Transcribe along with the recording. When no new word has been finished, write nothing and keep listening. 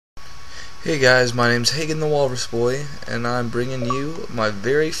Hey guys, my name's Hagen the Walrus Boy, and I'm bringing you my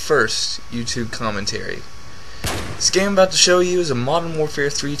very first YouTube commentary. This game I'm about to show you is a Modern Warfare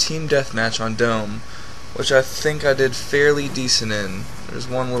 3 team deathmatch on Dome, which I think I did fairly decent in. There's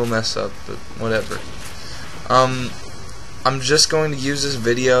one little mess up, but whatever. I'm just going to use this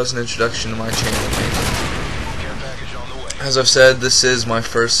video as an introduction to my channel. As I've said, this is my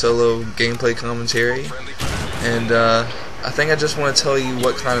first solo gameplay commentary, and I think I just want to tell you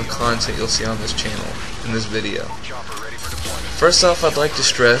what kind of content you'll see on this channel in this video. First off, I'd like to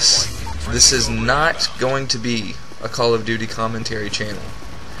stress this is not going to be a Call of Duty commentary channel.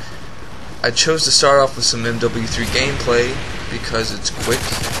 I chose to start off with some MW3 gameplay because it's quick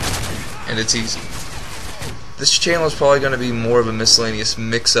and it's easy. This channel is probably going to be more of a miscellaneous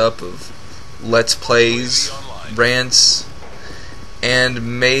mix-up of Let's Plays, rants,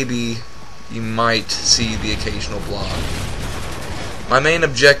 and maybe you might see the occasional blog. My main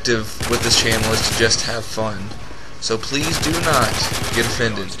objective with this channel is to just have fun, so please do not get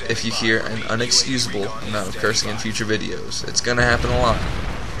offended if you hear an unexcusable amount of cursing in future videos. It's gonna happen a lot,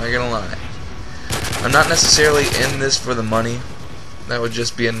 not gonna lie. I'm not necessarily in this for the money. That would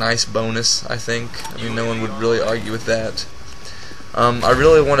just be a nice bonus, I think. I mean, no one would really argue with that. I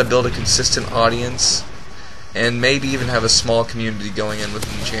really want to build a consistent audience and maybe even have a small community going in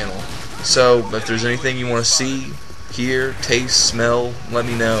within the channel. So if there's anything you want to see, hear, taste, smell, let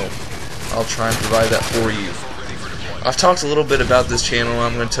me know. I'll try and provide that for you. I've talked a little bit about this channel, and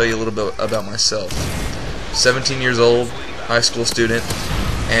I'm going to tell you a little bit about myself. 17 years old, high school student,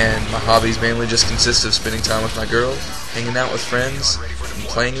 and my hobbies mainly just consist of spending time with my girl, hanging out with friends, and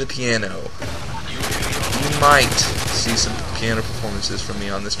playing the piano. You might see some piano performances from me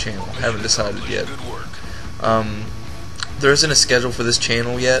on this channel. I haven't decided yet. There isn't a schedule for this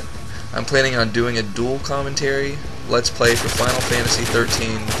channel yet. I'm planning on doing a dual commentary Let's Play for Final Fantasy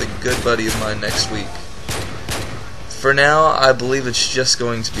 13 with a good buddy of mine next week. For now, I believe it's just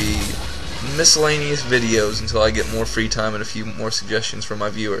going to be miscellaneous videos until I get more free time and a few more suggestions from my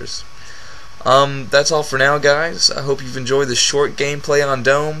viewers. That's all for now, guys. I hope you've enjoyed this short gameplay on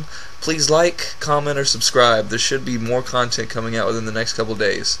Dome. Please like, comment, or subscribe. There should be more content coming out within the next couple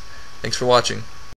days. Thanks for watching.